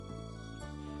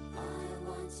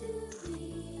to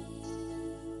be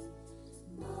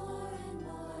more and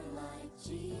more like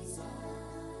Jesus.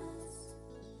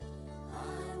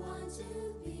 I want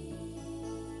to be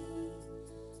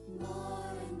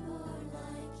more and more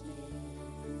like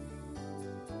Him.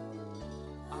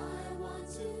 I want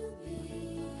to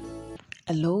be.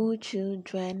 Hello,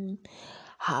 children.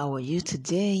 How are you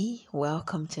today?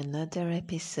 Welcome to another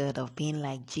episode of Being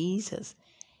Like Jesus,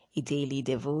 a daily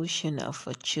devotional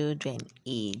for children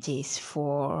ages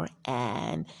 4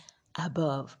 and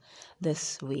above.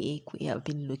 This week we have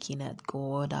been looking at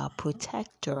God, our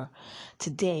protector.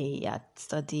 Today our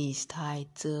study is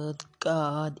titled,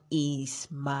 God is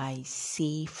my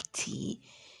safety.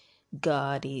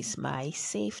 God is my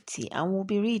safety. And we'll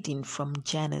be reading from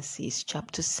Genesis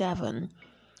chapter 7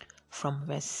 from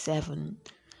verse 7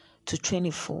 to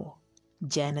 24.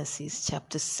 Genesis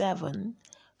chapter 7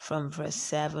 from verse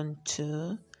 7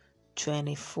 to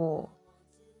 24.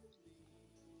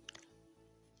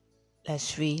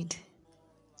 Let's read.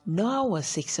 Noah was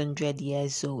 600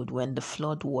 years old when the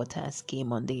flood waters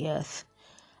came on the earth.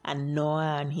 And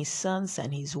Noah and his sons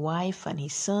and his wife and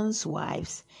his sons'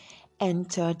 wives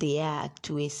entered the ark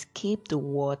to escape the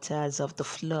waters of the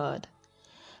flood.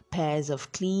 Pairs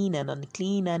of clean and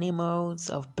unclean animals,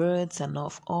 of birds and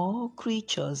of all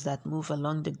creatures that move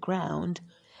along the ground,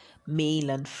 male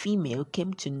and female,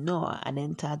 came to Noah and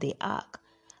entered the ark,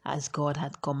 as God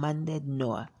had commanded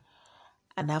Noah.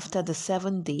 And after the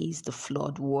 7 days, the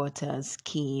flood waters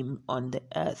came on the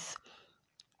earth.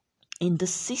 In the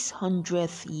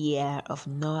 600th year of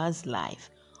Noah's life,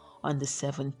 on the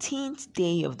 17th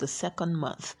day of the second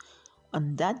month,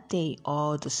 on that day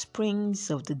all the springs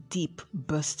of the deep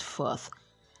burst forth,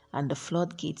 and the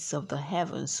floodgates of the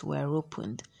heavens were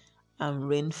opened, and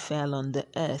rain fell on the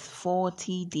earth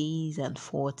 40 days and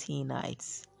 40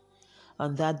 nights.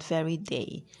 On that very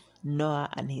day, Noah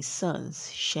and his sons,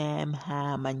 Shem,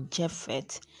 Ham, and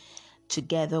Japheth,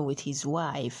 together with his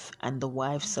wife and the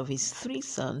wives of his 3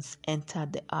 sons,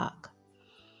 entered the ark.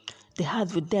 They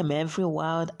had with them every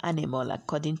wild animal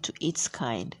according to its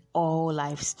kind, all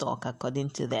livestock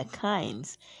according to their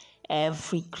kinds,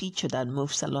 every creature that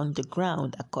moves along the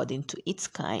ground according to its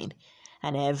kind,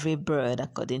 and every bird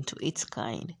according to its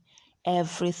kind,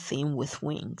 everything with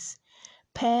wings.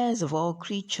 Pairs of all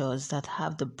creatures that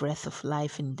have the breath of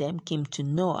life in them came to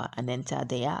Noah and entered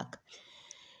the ark.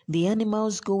 The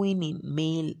animals going in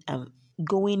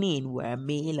were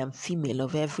male and female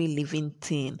of every living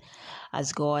thing,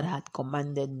 as God had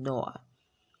commanded Noah.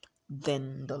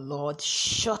 Then the Lord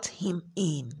shut him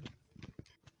in.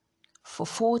 For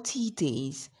 40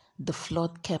 days the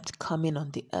flood kept coming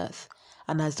on the earth,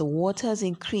 and as the waters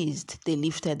increased, they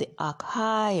lifted the ark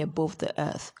high above the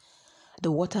earth.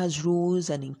 The waters rose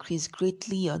and increased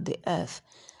greatly on the earth,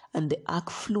 and the ark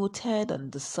floated on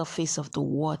the surface of the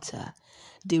water.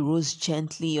 They rose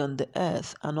gently on the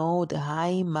earth, and all the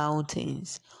high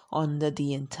mountains under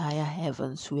the entire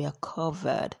heavens were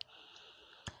covered.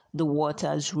 The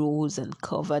waters rose and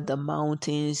covered the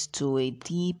mountains to a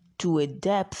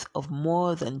depth of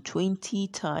more than 20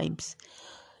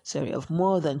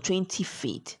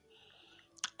 feet.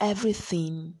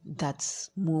 Everything that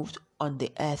moved on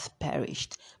the earth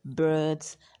perished: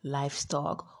 birds,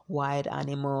 livestock, wild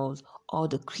animals, all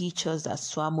the creatures that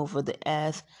swam over the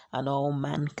earth, and all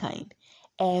mankind.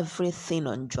 Everything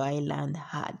on dry land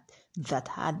that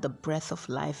had the breath of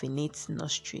life in its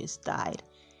nostrils died.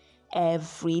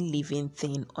 Every living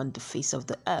thing on the face of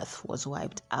the earth was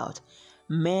wiped out: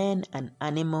 men and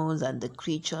animals and the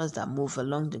creatures that move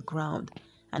along the ground,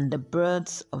 and the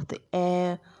birds of the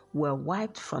air were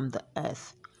wiped from the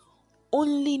earth.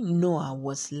 Only Noah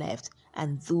was left,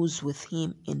 and those with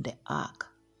him in the ark.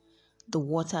 The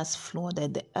waters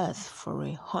flooded the earth for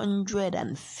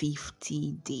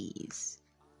 150 days.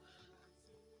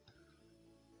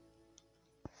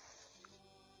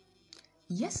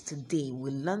 Yesterday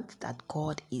we learned that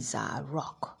God is our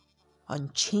rock,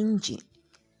 unchanging,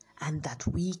 and that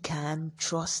we can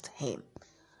trust Him.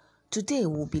 Today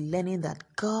we'll be learning that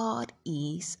God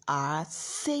is our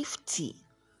safety.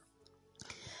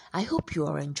 I hope you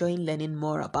are enjoying learning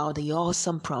more about the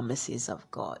awesome promises of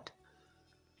God.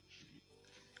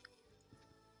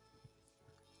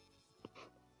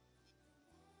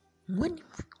 When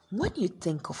you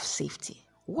think of safety,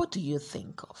 what do you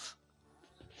think of?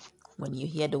 When you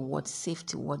hear the word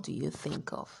safety, what do you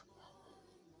think of?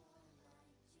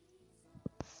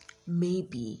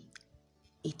 Maybe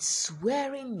it's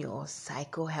wearing your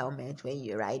cycle helmet when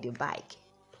you ride a bike,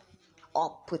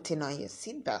 or putting on your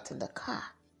seatbelt in the car.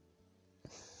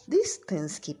 These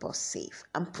things keep us safe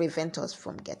and prevent us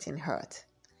from getting hurt.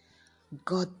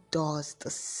 God does the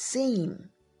same.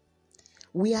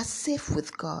 We are safe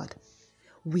with God.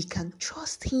 We can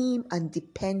trust Him and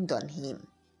depend on Him.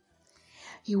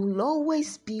 He will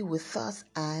always be with us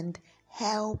and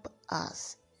help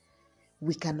us.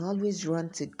 We can always run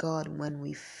to God when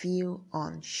we feel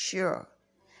unsure,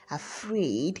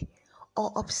 afraid,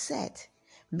 or upset,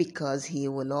 because He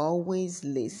will always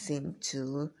listen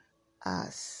to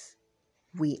us.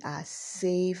 We are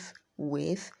safe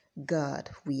with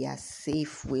God. We are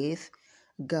safe with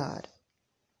God.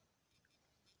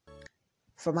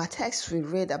 From our text, we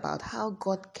read about how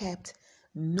God kept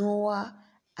Noah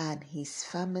and his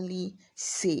family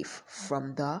safe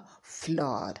from the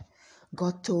flood.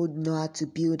 God told Noah to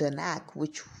build an ark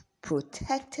which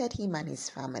protected him and his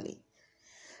family.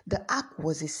 The ark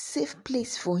was a safe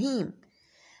place for him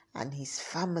and his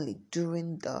family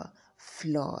during the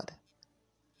flood.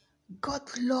 God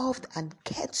loved and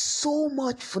cared so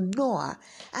much for Noah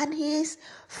and his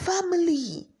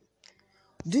family.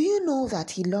 Do you know that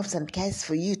He loves and cares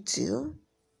for you too?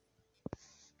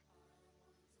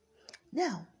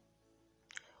 Now,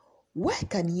 where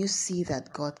can you see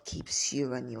that God keeps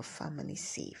you and your family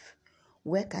safe?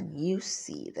 Where can you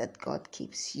see that God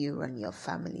keeps you and your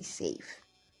family safe?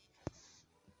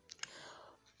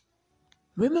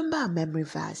 Remember a memory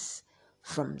verse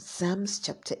from Psalms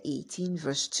chapter 18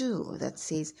 verse 2 that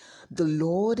says, "The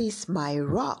Lord is my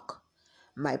rock,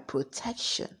 my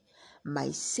protection, my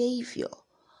Savior.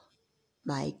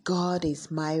 My God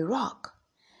is my rock.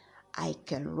 I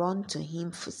can run to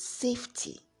Him for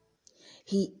safety.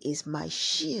 He is my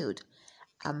shield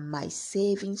and my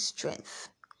saving strength,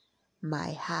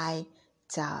 my high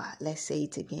tower." Let's say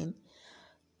it again.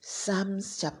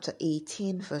 Psalms chapter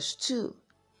 18 verse 2.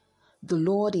 "The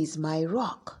Lord is my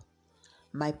rock,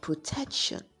 my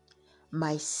protection,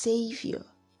 my Savior.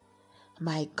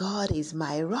 My God is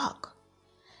my rock.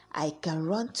 I can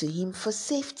run to Him for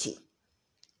safety.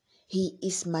 He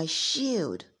is my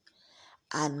shield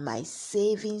and my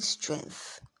saving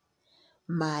strength,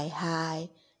 my high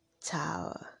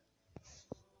tower."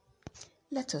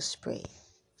 Let us pray.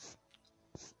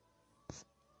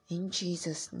 In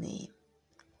Jesus' name,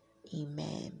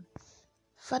 amen.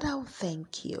 Father, we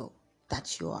thank you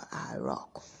that you are our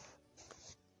rock.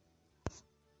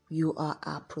 You are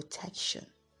our protection.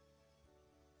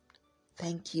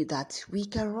 Thank you that we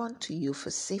can run to you for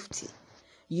safety.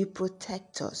 You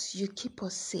protect us. You keep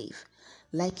us safe,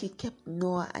 like you kept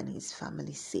Noah and his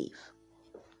family safe.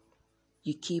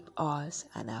 You keep us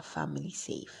and our family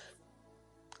safe.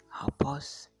 Help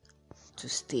us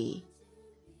to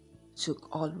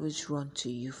always run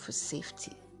to you for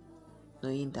safety,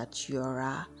 knowing that you are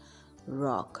our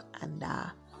rock and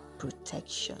our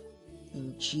protection.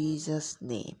 In Jesus'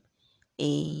 name,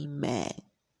 amen.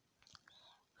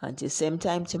 Until same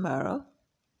time tomorrow.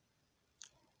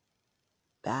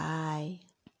 Bye.